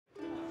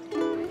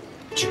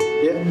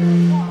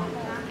Yeah.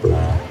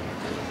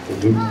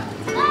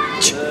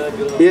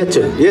 Yeah,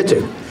 two. Yeah,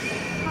 two.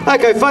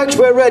 Okay, folks,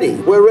 we're ready.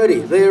 We're ready.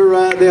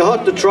 They're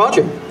hot to trot.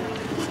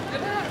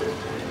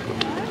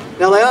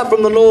 Now, they are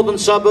from the northern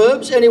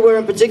suburbs. Anywhere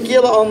in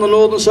particular on the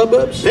northern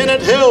suburbs?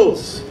 Pennant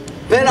Hills.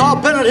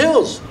 Pennant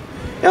Hills.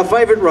 Our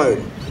favourite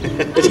road.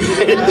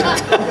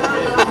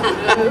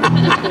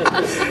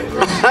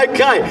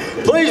 Okay,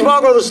 please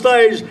welcome to the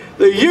stage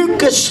the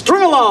Ukefest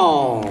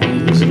String-Alongs.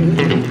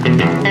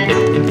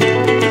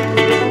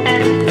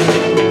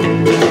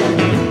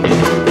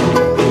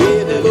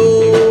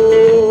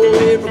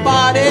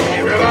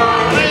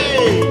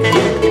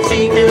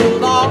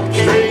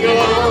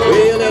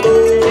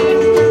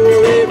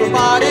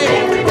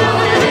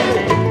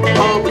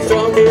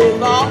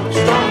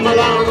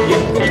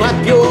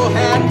 Clap your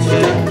hands,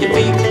 tap your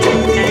feet to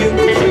the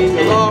uke, swing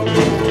along.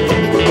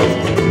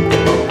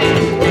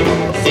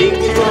 Sing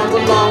your drum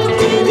along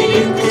to the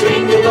uke,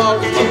 swing along,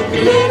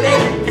 ukulele.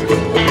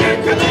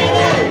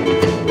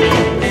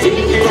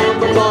 Sing your drum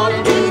along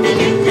to the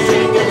uke,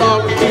 swing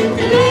along,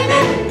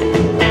 ukulele.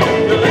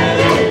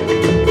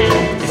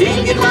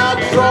 Sing it loud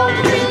and strong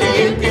to the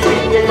uke,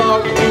 swing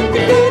along,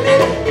 ukulele.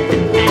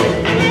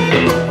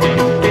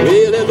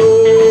 Well, hello,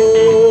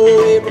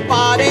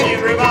 everybody.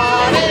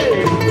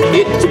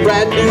 It's a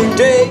brand new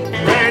day.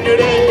 Brand new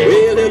day.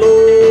 Well, hello,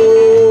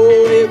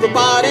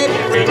 everybody.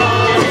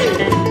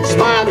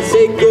 Smile and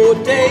say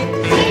good day.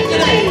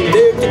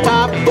 There's the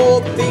time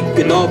for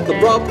thinking of the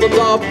problems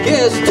of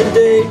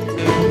yesterday.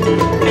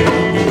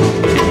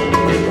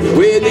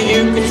 Whether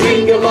you can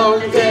swing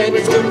along and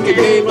it's good you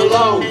came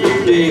along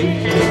today.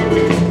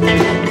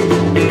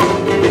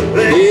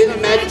 There's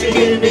magic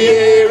in the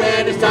air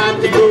and it's time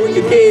to throw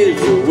your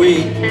cares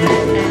away.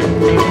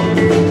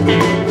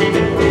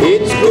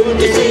 It's good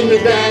to sing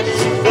and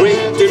dance,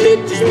 great to let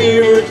your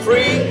spirit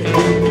free.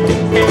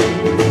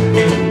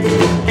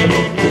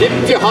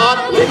 Lift your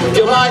heart, lift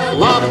your life,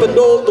 laugh and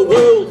all the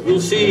world will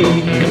see.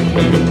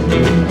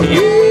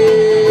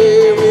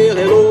 Yeah, well,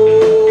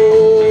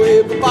 hello,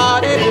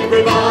 everybody.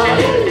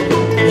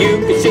 You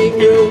can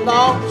sing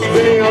along,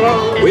 sing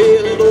along.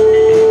 Well, hello,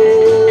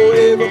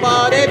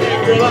 everybody.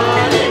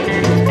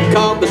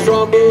 Come and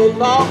strum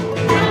along.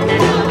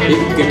 You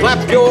can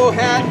clap your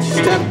hands,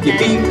 tap your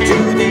feet to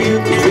the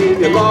uke,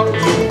 swing along.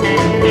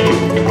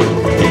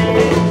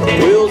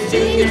 We'll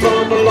sing it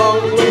from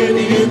along to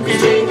the uke,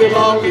 swing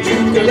along the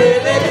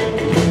ukulele.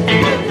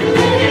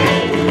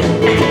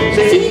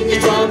 Sing it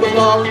from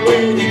along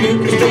with the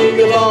uke, swing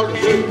along the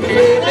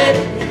ukulele.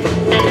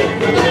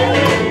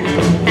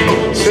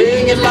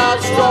 Sing it loud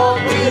and strong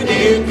with the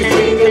uke,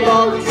 swing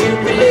along the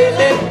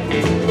ukulele.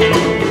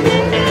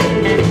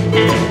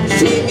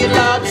 Sing it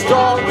loud and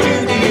strong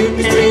with the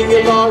uke, swing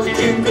along the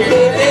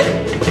ukulele.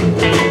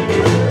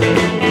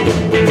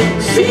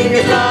 Sing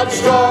it loud and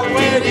strong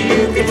with the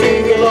uke,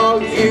 swing along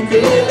the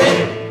ukulele.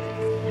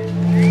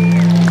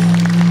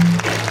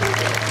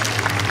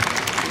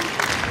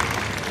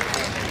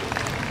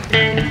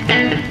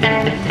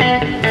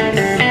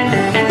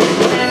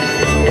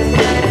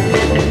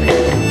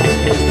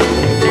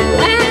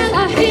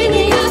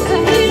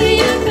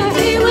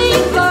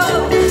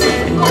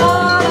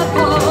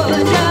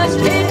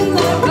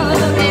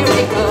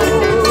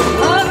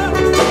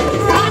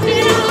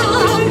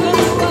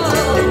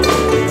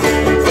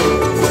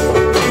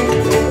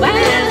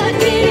 Well,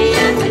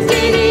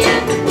 giddy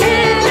up,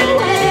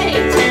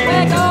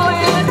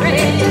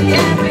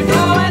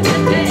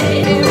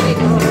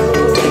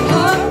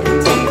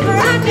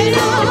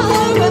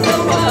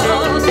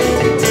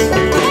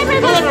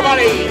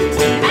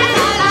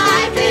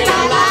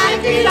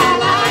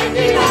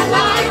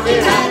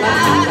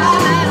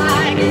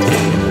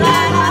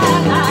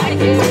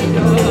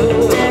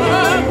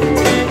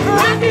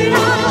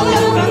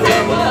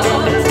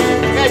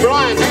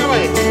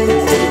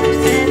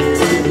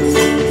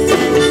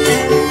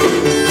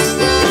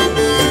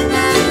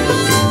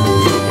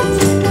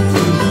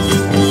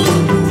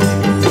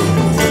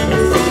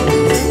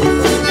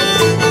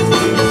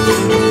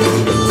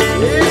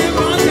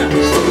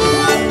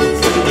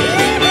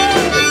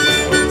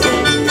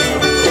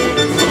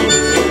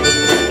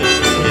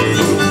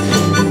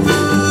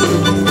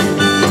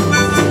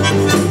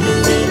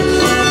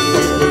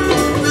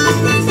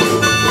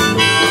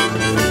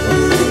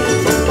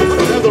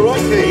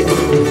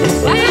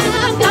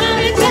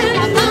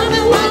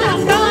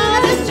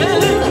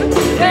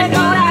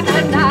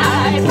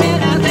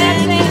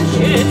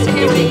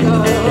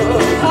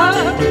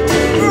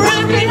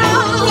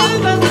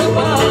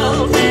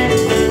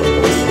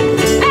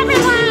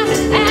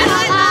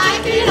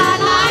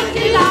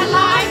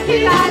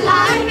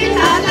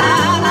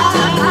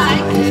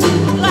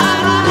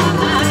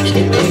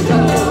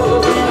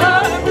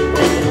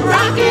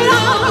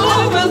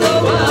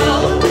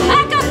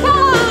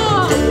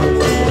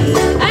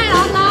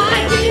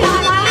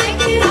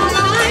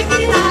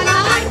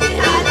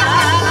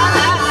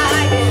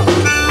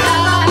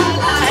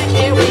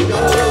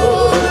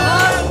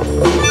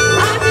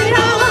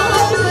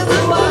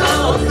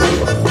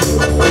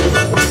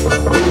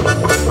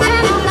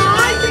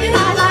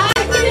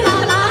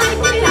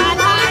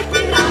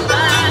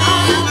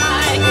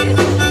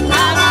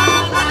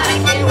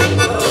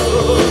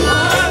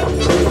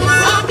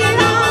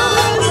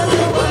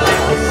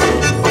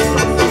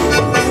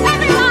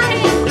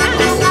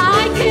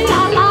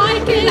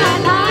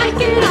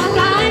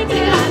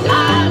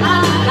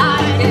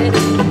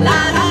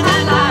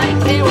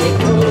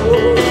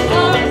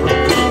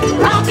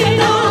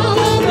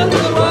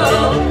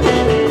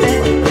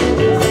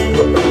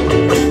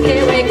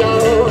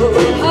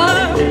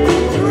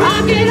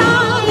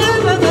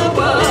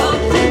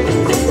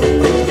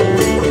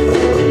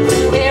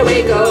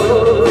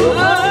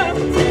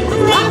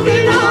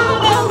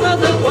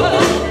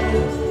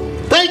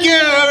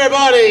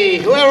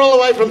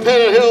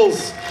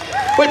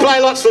 We play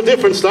lots of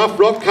different stuff: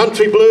 rock,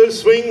 country,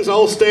 blues, swings,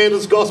 old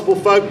standards, gospel,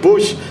 folk,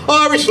 bush,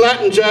 Irish,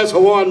 Latin, jazz,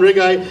 Hawaiian,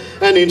 reggae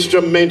and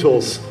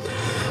instrumentals.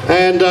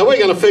 And we're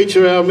going to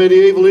feature our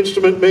medieval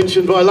instrument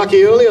mentioned by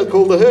Lucky earlier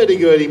called the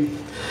hurdy-gurdy.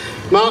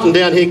 Martin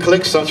down here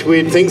collects such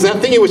weird things.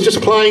 That thing he was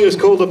just playing is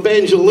called the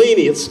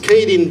banjolini. It's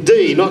keyed in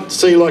D, not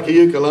C like a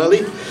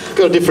ukulele.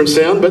 Got a different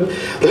sound, but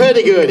the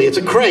hurdy-gurdy, it's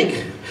a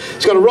crank.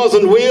 It's got a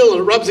rosin wheel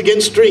and it rubs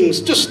against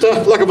strings, just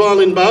like a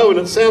violin bow, and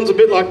it sounds a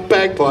bit like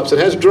bagpipes. It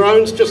has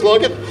drones, just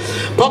like it.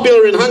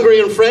 Popular in Hungary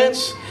and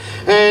France,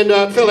 and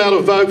fell out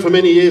of vogue for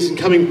many years and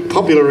coming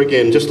popular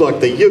again, just like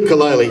the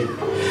ukulele.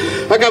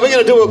 Okay, we're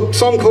going to do a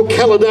song called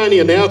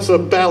Caledonia now. It's a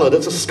ballad.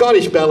 It's a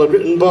Scottish ballad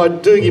written by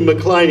Dougie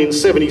MacLean in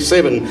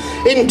 '77.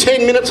 In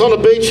 10 minutes on a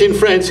beach in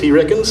France, he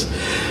reckons.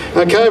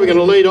 Okay, we're going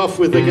to lead off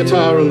with the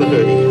guitar and the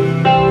hurdy.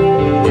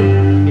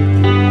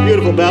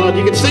 Beautiful ballad.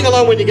 You can sing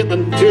along when you get the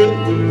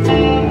tune.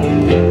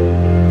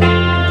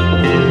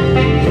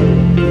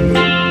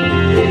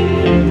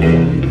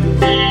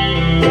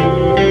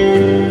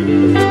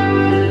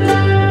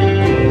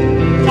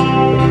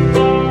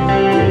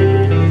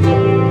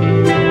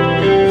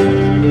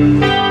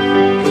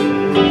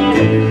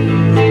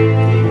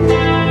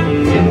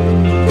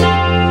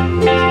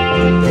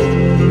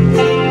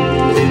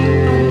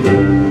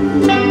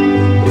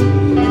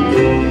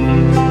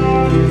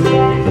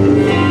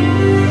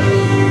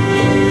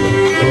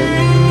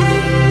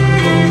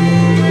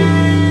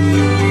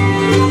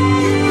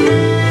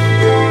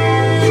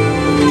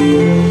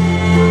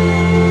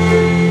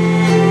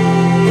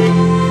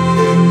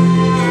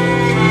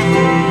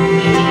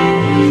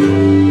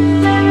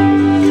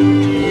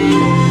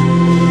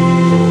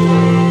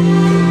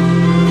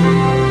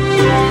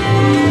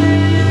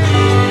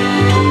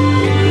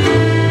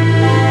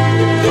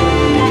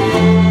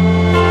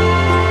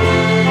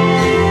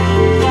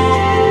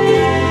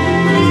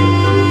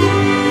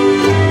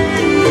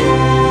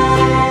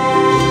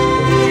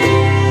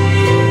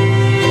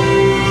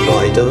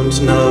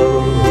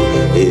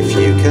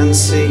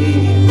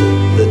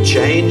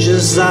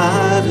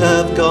 That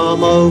have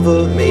come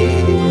over me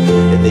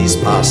in these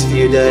past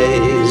few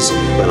days,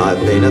 when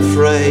I've been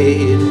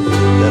afraid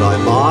that I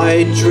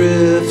might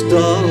drift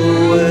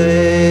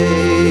away.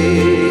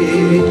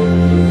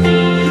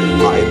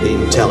 I've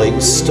been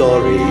telling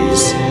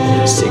stories,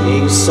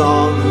 singing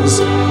songs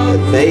that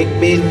make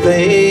me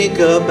think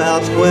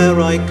about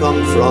where I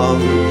come from.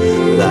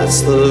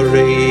 That's the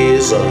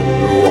reason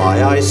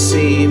why I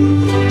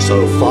seem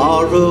so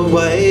far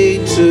away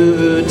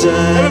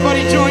today.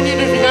 Everybody join in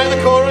if you know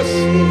the chorus.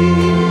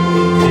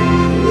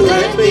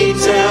 Let me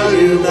tell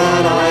you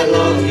that I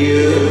love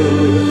you,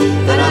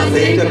 that I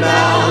think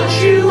about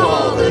you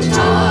all the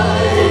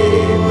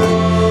time.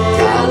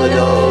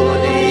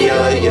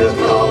 Caledonia, you're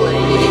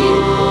calling me,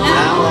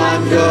 now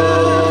I'm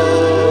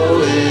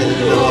going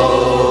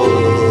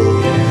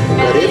home.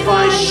 But if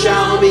I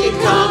shall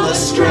become a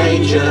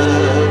stranger,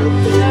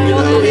 you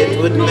know it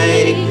would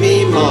make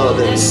me more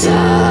than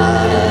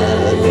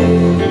sad.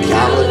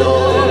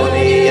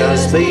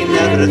 Caledonia's been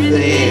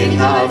everything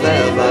I've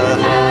ever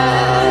had.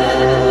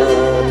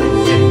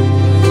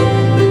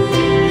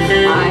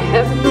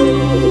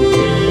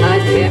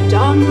 I've kept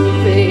on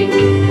moving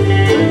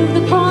through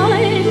the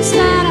points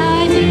that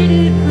I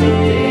needed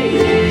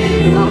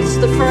proving. Lost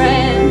the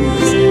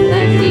friends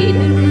that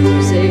needed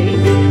losing,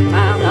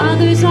 found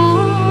others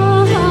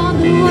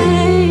on the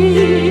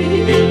way.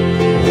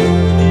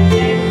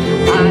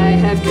 I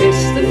have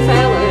kissed the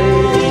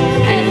fellas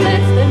and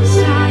left them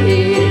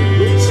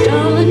sighing,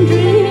 stolen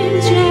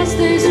dreams, yes,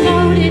 there's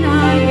no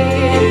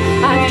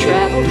denying. I've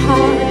traveled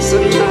hard,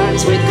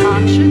 sometimes with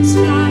conscience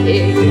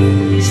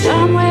flying,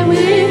 somewhere with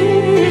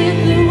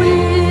the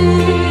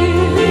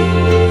wind.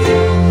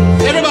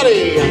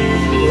 Everybody!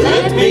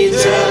 Let me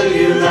tell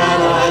you that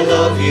I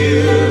love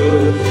you,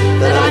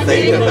 that I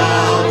think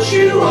about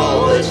you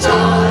all the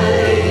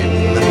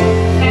time.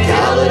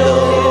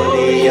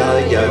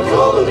 Caledonia, you're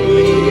calling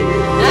me,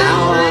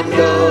 now I'm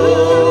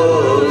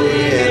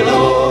going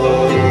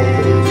home.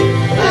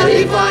 And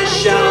if I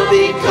shall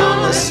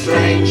become a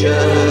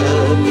stranger,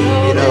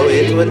 you know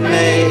it would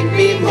make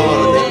me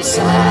more than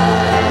sad.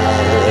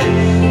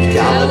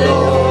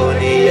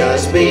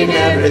 Caledonia's been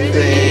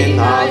everything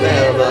I've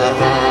ever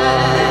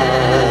had.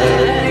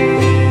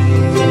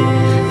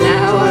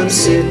 Now I'm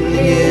sitting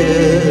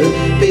here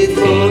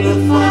before the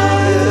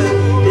fire,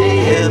 the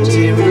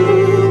empty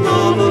room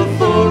of a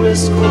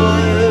forest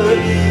choir.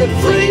 The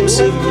flames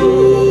have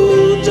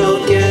cooled,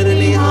 don't get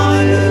any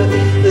higher.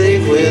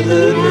 They've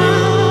withered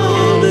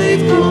now,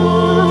 they've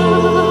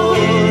gone.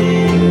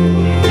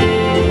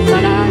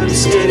 But I'm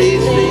steady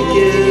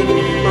thinking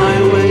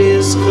my way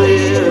is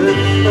clear,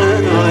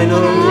 and I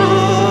know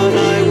what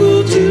I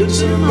will do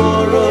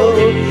tomorrow.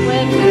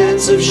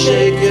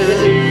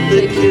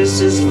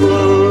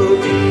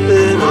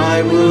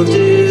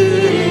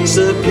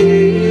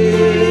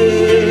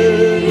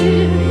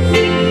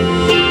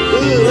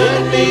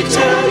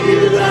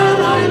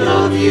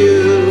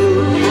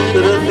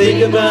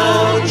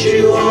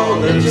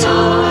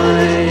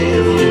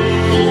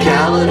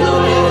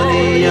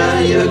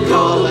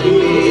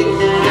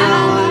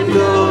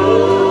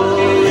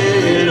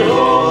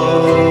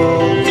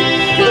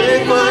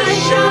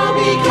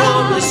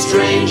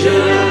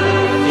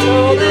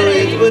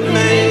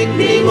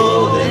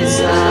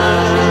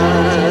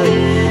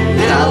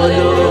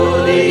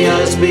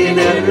 been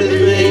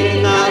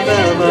everything I've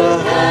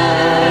ever had.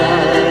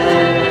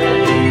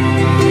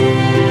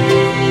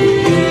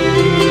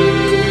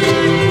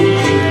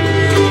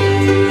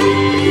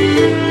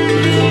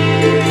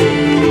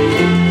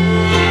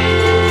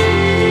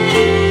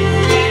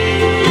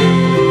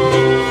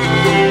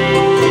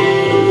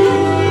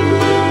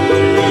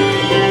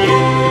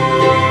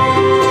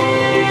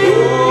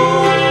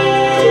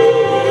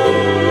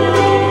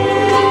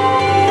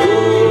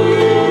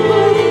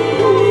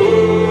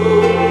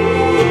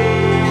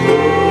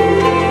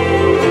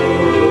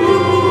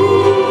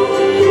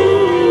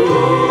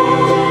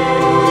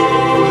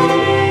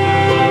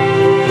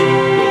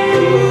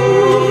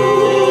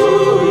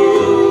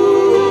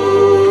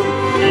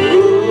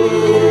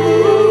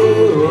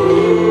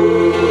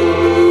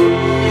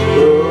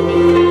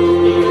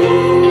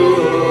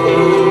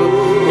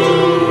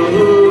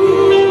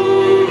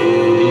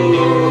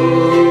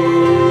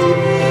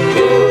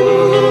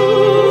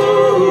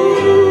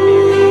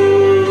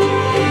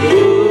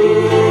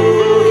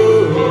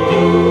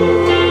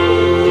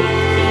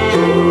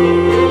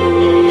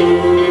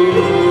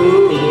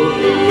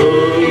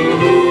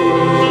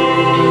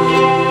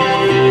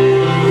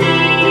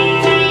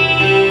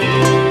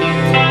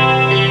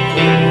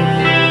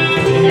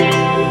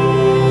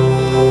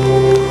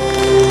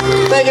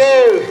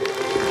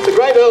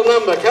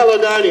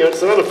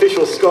 It's an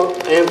unofficial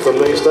Scot anthem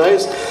these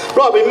days.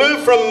 Right, we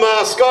move from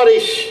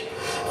Scottish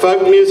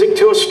folk music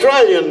to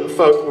Australian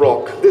folk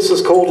rock. This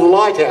is called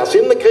Lighthouse,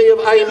 in the key of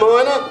A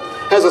minor.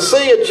 Has a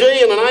C, a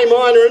G and an A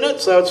minor in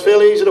it, so it's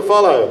fairly easy to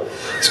follow.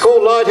 It's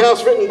called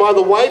Lighthouse, written by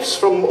the Waifs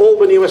from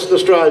Albany, Western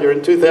Australia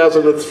in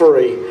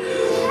 2003.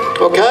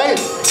 Okay?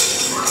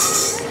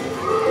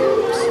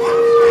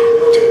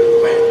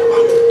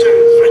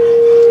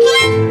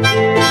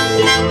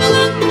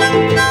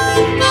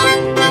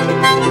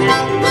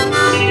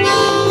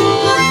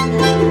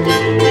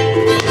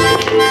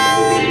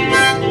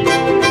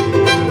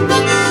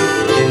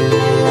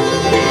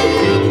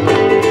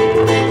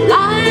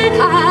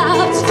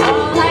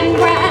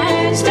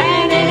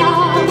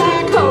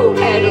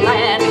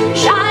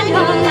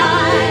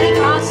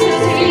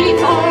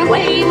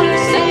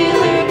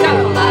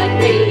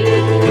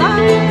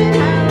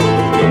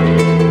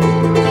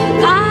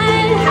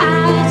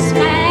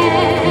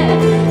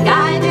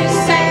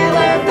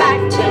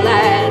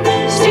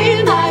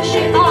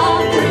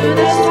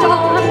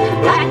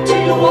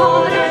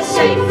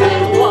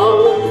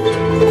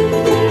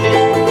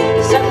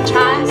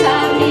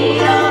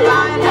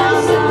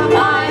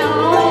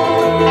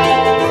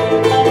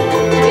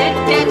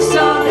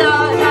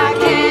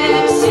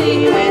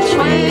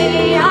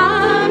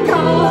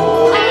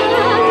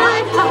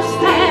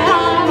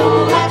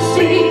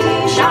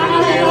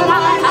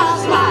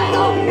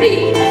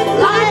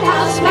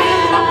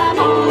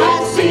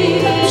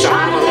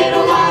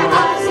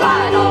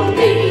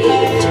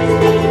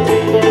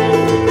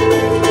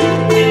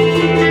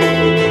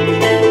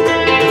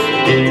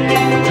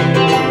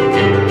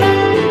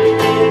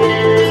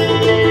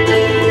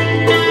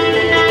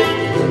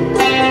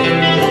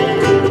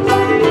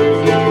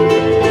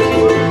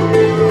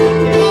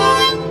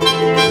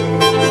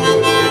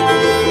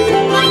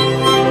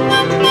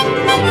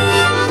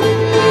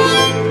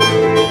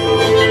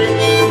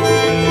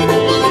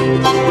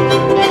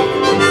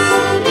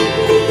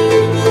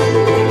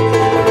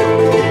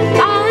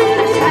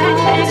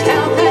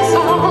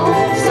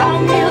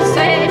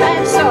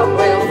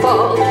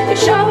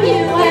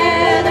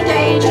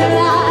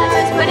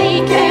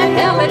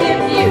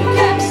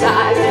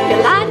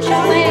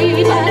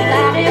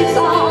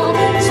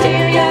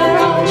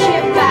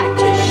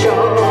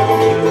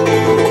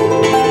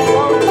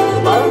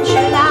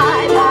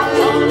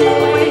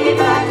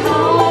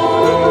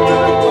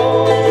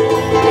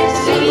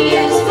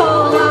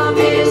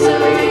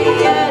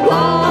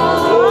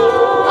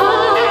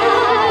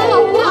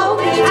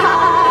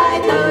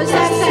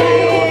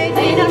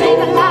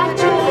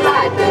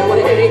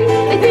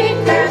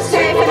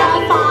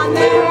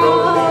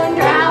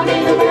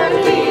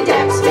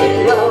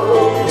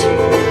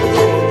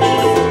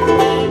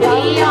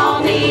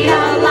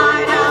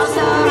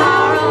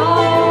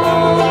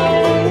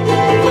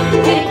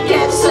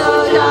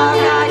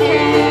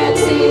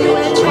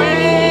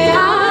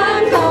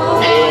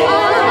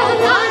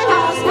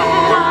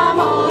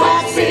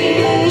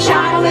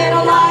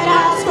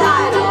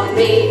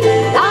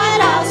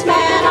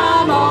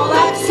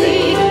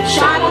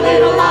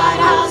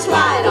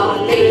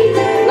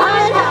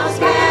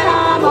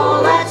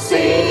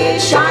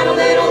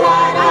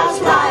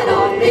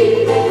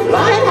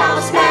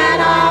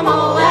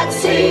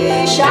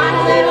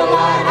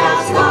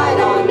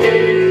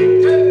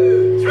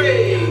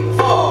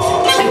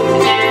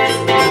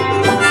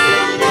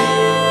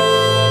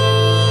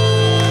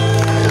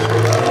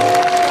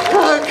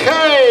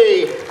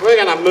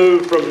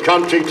 Move from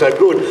country to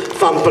good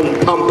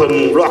thumpin',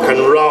 pumpin' rock and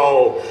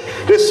roll.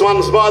 This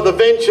one's by The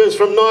Ventures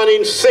from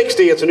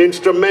 1960. It's an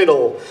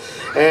instrumental,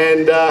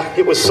 and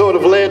it was sort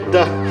of led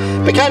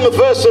Became the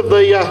first of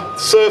the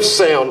surf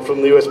sound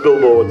from the US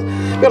billboards.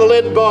 Got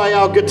led by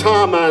our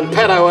guitar man,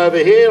 Pato, over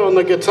here on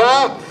the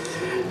guitar,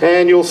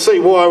 and you'll see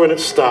why when it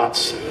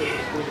starts.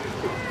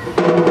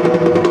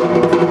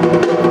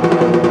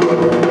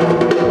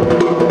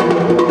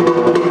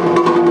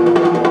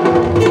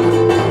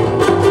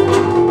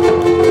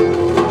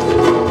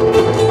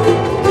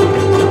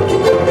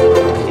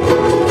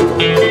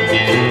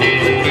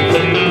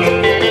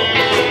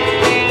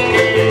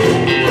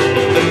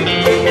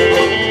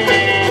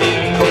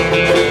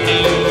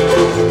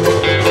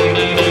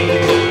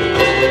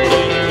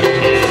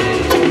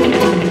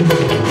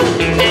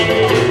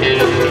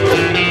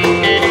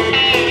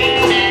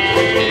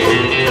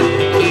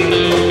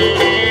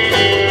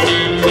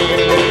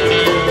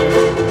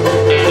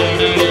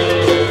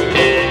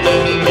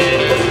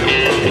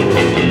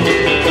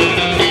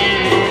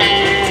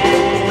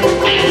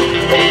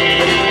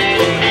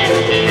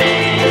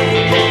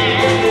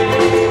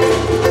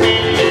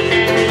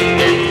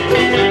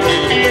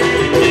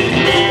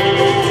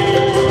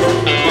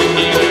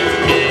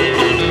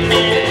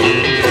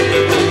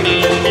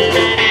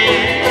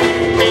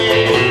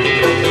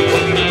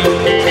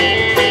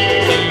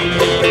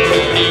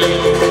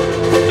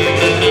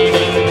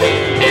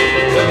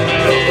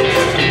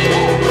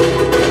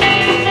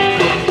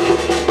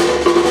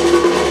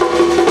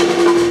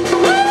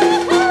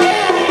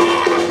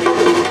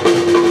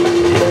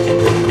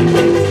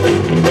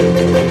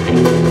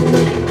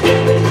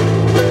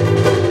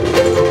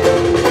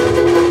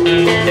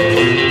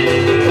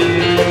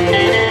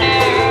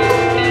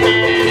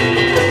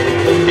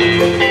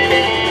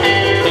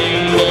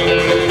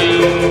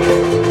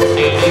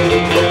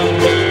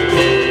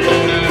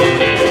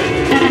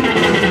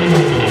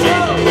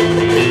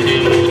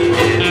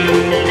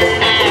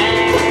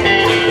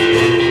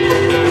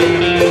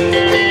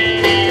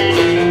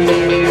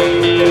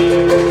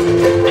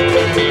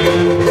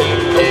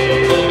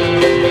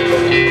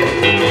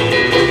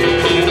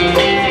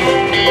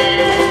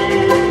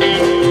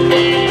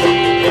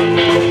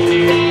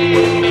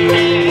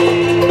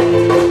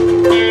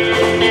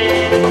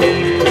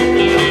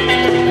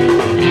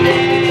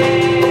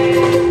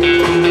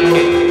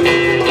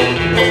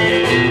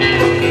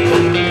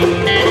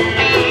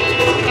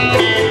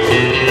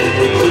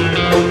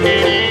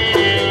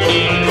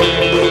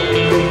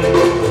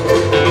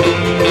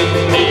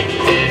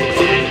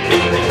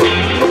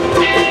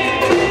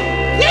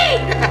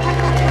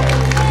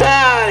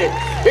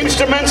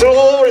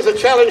 Instrumental is a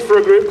challenge for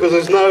a group because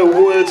there's no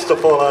words to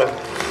follow.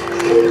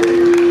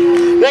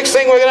 Next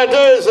thing we're going to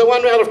do is the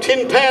one out of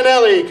Tin Pan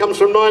Alley. Comes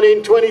from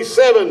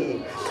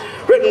 1927.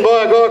 Written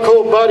by a guy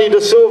called Buddy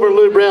De Silva and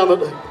Lou Brown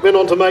that went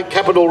on to make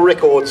Capitol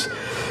Records.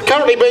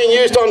 Currently being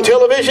used on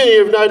television.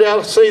 You've no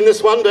doubt seen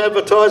this one to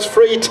advertise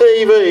free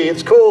TV.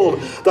 It's called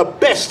The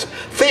Best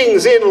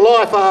Things in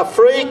Life Are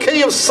Free.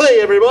 Key of C,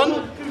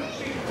 everyone.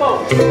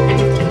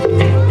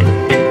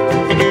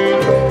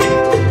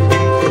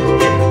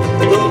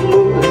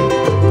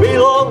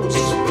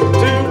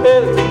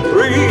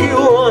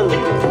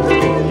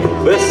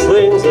 Best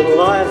things in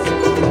life,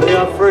 they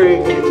are free.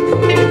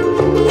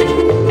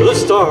 The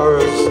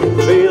stars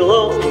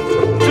belong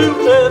to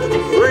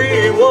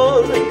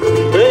everyone.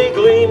 They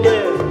gleam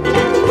there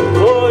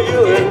for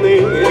you and me.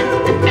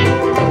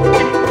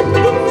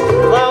 The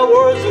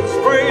flowers in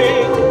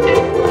spring,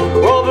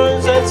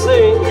 robins that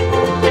sing,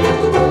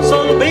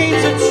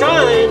 sunbeams that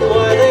shine,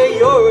 why they're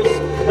yours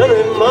and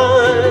they're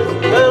mine.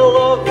 And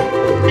love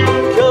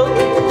come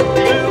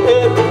to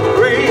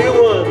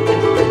everyone.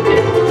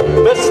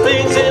 Best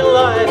things in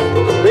life,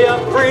 they are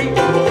free.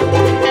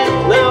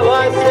 Now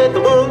I said the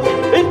moon,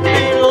 it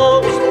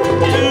belongs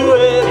to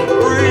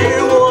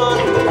everyone.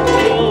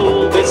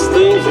 Best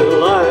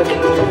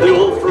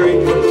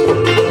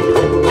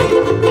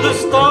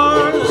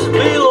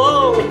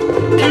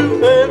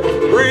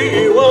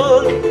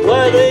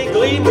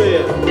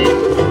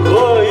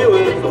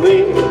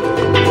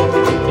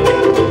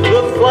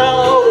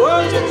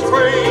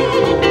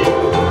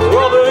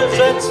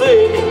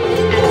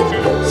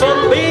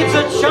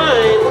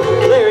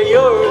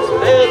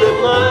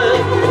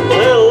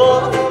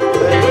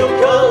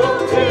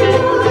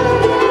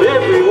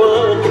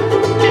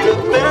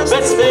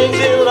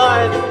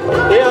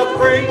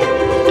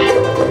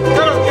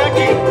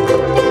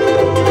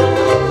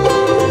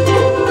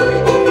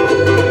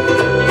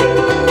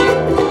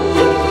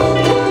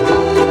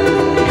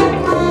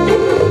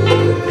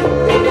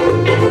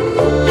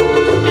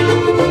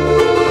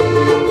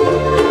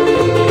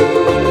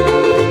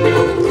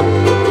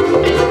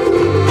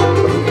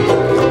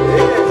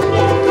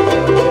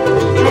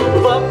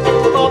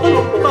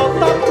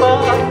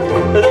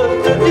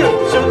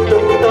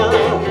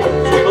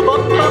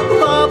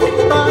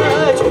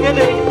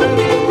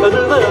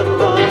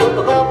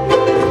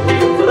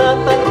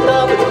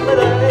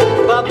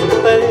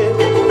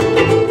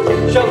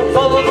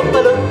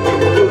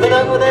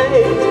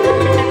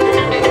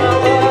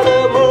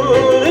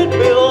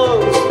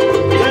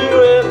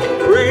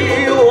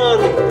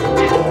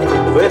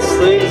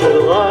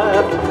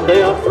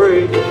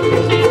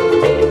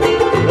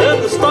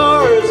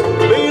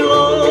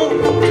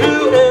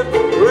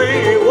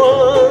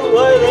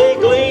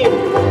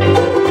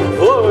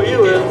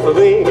for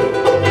me.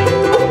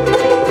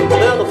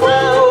 Now the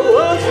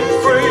flowers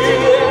are free,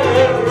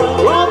 and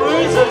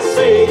lovers that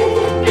sing,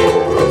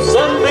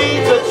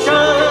 sunbeams that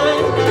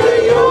shine,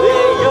 they're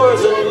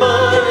yours and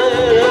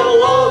mine, and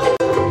love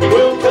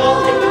will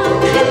come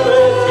to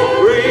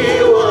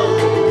everyone.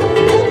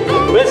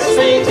 Best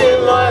things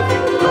in life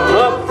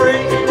are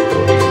free,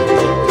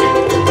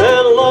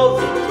 and love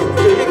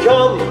will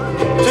come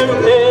to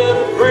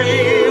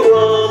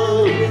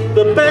everyone.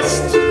 The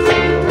best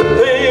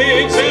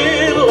things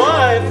in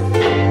life,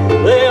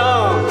 they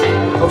are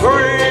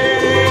free.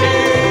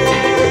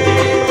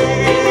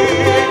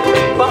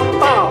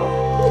 Bow.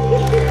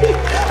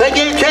 Thank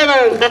you,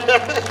 Kevin.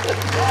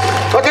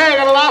 Okay, I've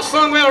got a last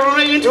song. We're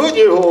running into it.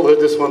 You all heard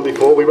this one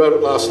before. We wrote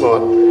it last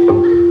night.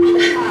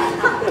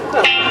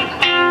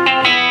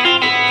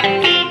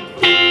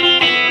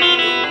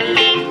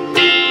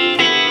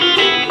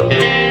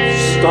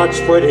 Start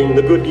spreading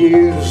the good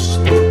news.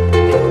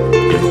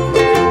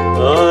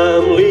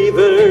 I'm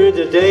leaving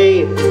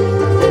today.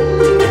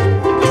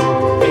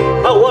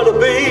 I want to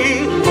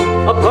be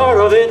a part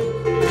of it.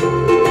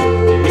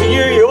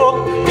 New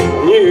York,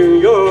 New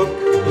York.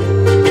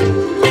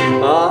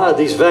 Ah,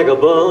 these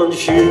vagabond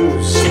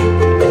shoes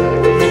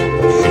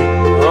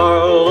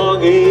are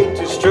longing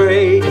to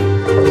stray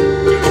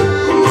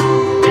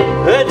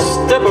and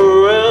step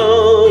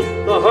around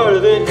the heart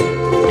of it.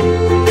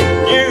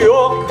 New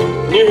York,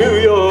 New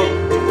York.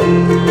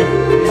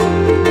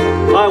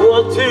 I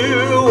want to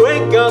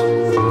wake up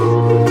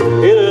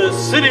in a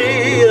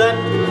city that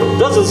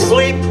doesn't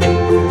sleep,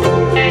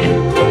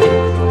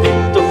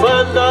 to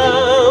find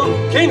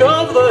I'm king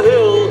of the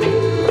hill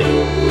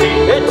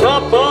and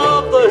top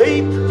of the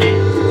heap.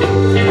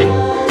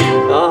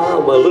 Ah,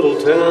 my little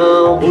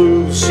town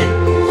blues,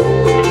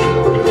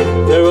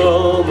 they're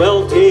all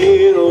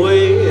melting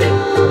away.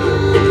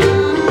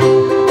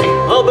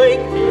 I'll make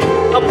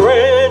a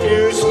brand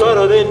new start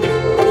of it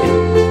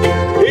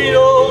in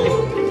old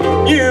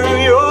New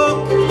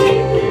York,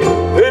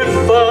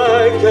 if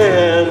I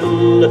can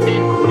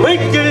make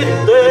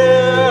it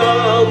there.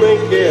 I'll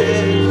make it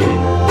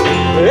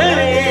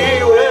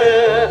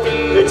anywhere.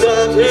 It's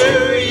up to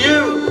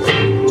you,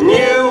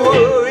 New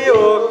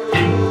York,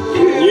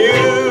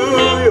 New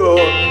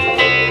York.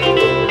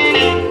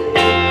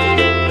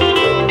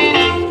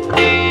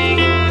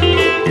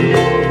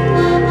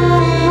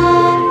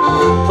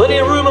 Plenty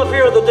of room up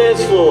here on the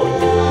dance floor.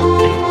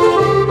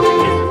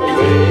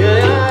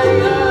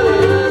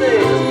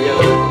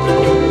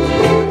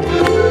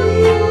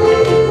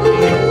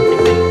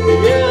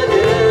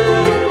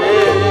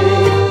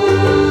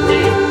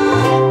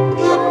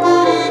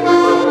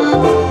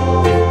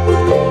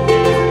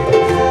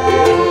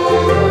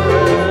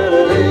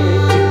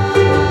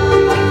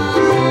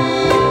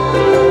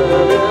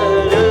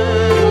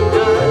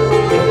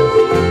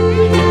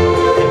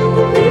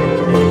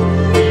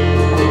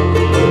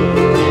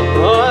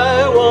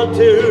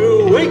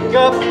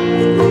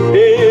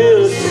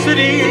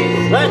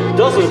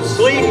 Doesn't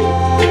sleep,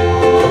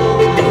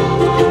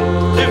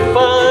 to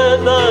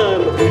find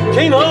I'm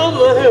king of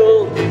the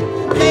hill,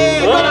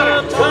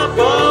 on top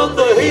of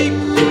the heap.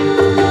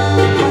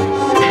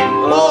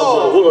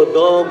 Oh,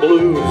 Wollongong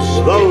blues,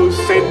 Those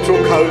Central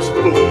Coast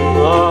blues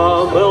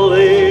are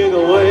melting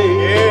away.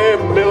 Yeah,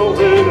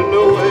 melted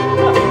away.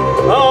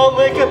 I'll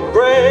make a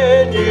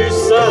brand new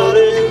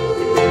Sunday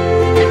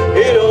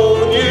in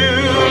old New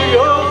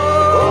York.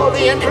 Oh,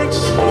 the entrance.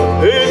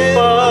 If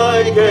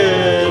I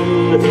can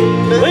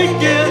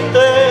make it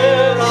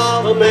there,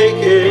 I'll make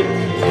it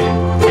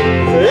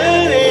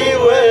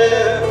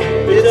anywhere.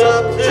 It's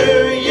up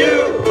to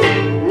you,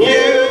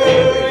 New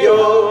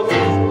York,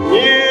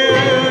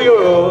 New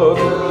York.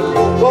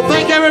 Well,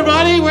 thank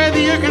everybody. Whether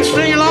you can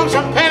string along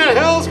from Pennant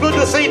Hills, good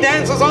to see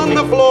dancers on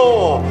the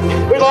floor.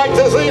 We'd like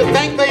to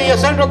thank the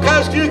Central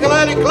Coast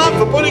Ukulele Club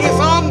for putting us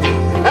on,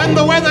 and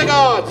the weather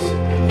gods,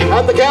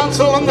 and the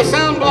council and the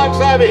sound blokes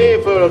over here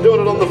for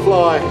doing it on the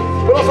fly.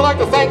 We'd also like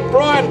to thank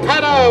Brian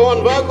Paddo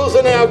on vocals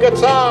and our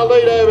guitar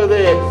lead over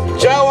there.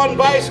 Joe on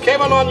bass,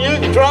 Kevin on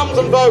uke, drums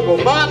and vocal.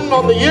 Martin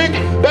on the uke,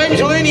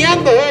 Benjalini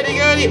and the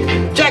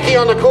hurdy-gurdy, Jackie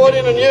on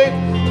accordion and uke,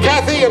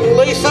 Kathy and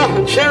Lisa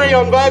and Sherry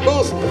on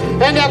vocals,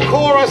 and our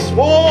chorus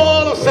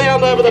wall of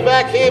sound over the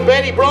back here,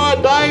 Betty,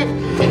 Brian,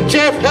 Dave,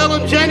 Jeff,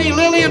 Helen, Jenny,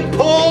 Lillian,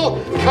 Paul,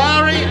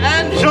 Kari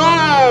and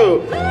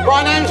Jono.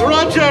 My name's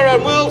Roger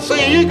and we'll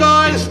see you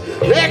guys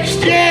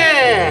next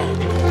year.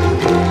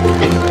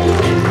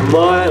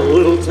 My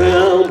little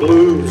town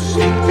blues,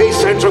 These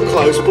Central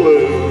Coast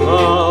blues,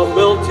 are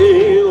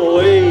melting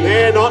away.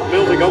 they're not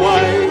melting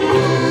away.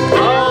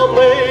 I'll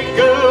make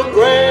a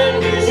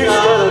brand new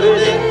start of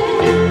it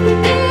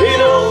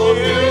in old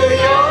New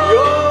York.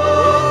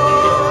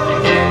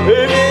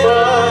 If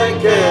I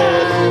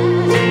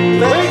can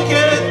make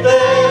it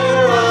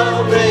there,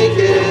 I'll make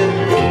it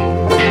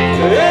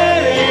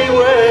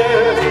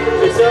anywhere.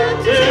 It's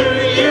up to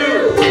you,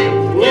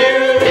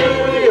 New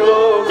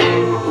York,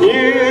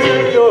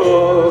 New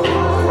York.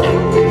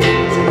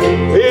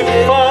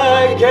 If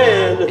I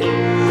can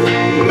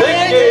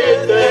make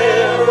it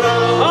there,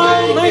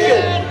 I'll make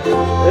it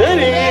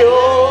any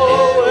old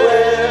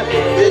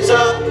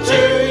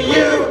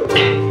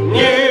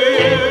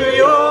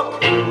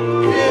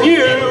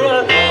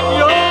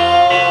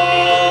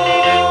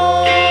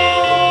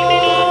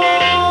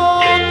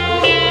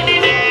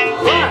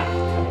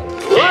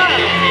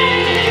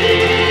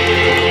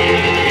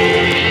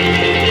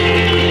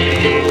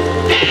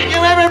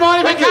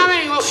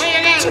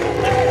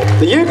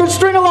The You Can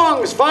String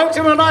Alongs, folks.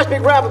 Give them a nice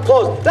big round of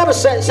applause. That was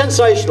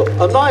sensational.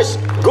 A nice,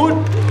 good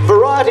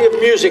variety of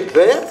music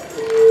there.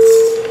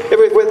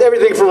 With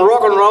everything from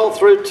rock and roll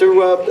through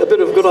to a bit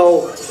of good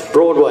old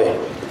Broadway.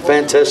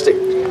 Fantastic.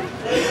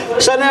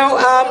 So now,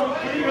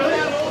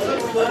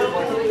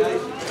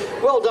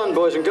 well done,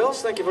 boys and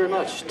girls. Thank you very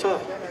much.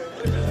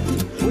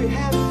 We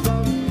have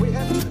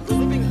the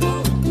living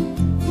poet.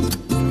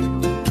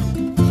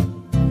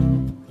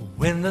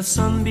 When the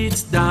sun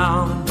beats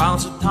down,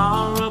 bounce a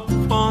tower up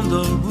on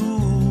the roof.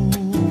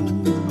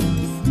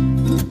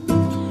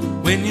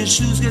 When your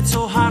shoes get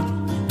so hot,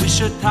 wish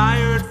your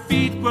tired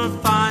feet were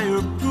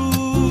fireproof.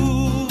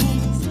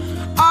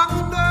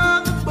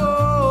 Under the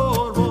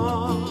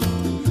boardwalk,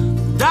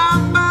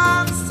 down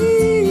by the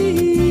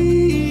sea,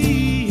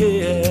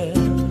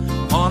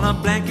 yeah. On a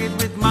blanket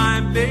with my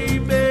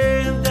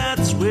baby,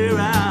 that's where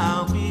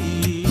I'll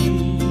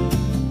be.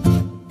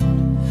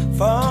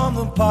 From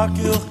the park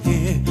you'll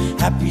hear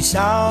happy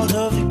sound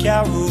of the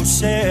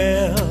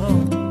carousel.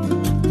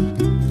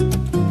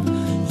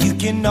 You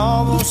can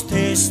almost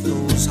taste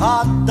those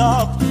hot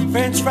dog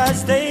French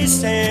fries they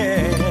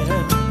sell.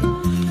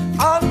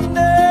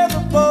 Under the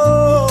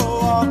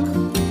boardwalk,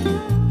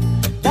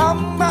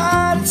 down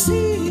by the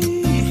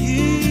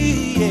sea,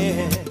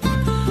 yeah.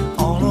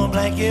 On a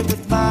blanket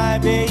with my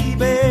baby,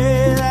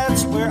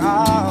 that's where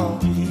I'll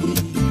be.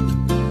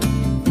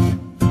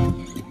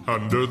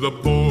 Under the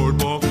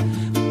boardwalk,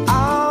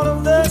 out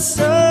of the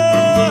sun,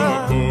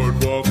 under the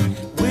boardwalk,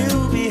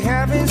 we'll be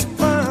having some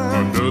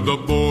fun. Under the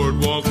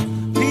boardwalk,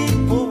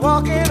 people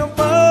walking above.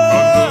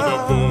 Under the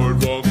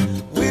boardwalk,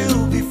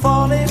 we'll be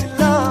falling in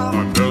love.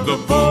 Under the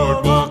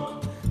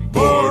boardwalk,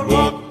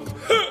 boardwalk.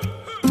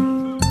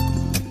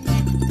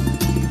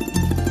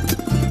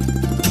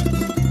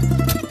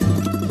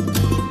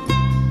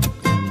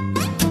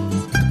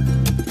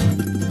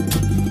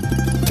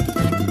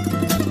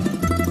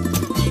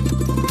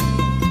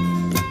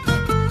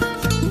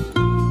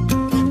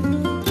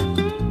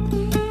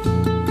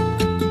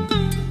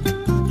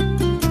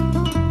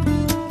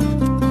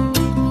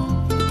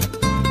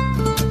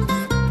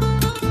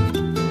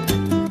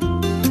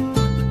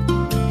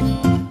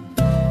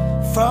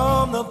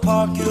 From the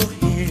park you'll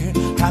hear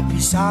happy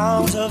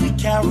sounds of the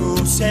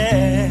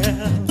carousel.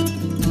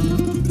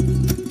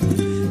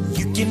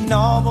 You can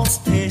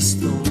almost taste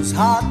those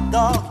hot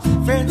dog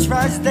French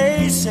fries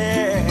they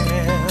sell.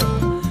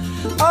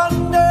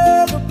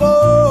 Under the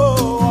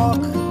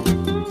boardwalk,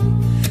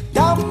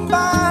 down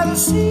by the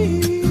sea,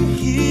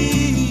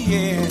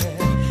 yeah.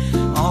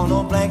 On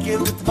a blanket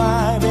with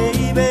my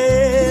baby,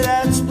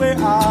 that's where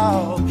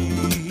I'll be.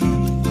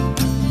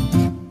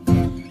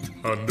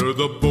 Under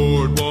the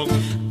boardwalk,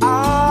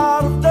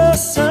 out of the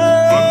sun,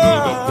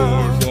 under the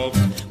boardwalk,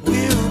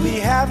 we'll be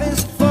having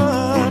some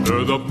fun.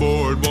 Under the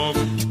boardwalk,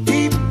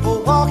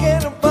 people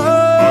walking above.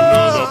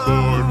 Under the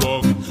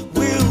boardwalk,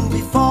 we'll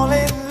be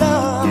falling in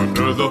love.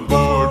 Under the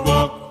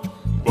boardwalk,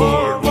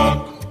 boardwalk.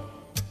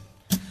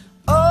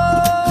 Oh,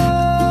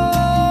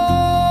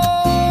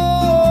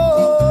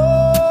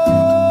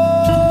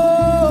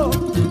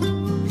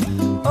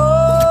 oh,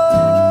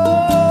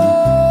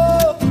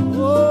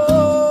 oh,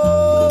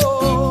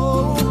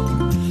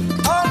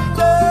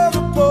 under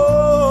the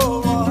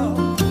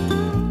boardwalk,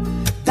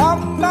 down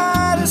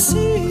by the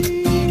sea,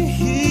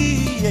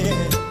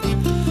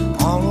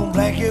 yeah. On a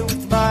blanket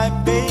with my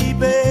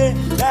baby,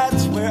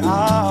 that's where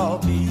I'll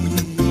be.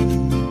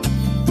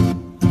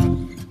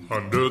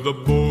 Under the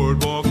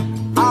boardwalk,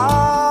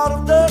 out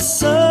of the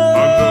sun.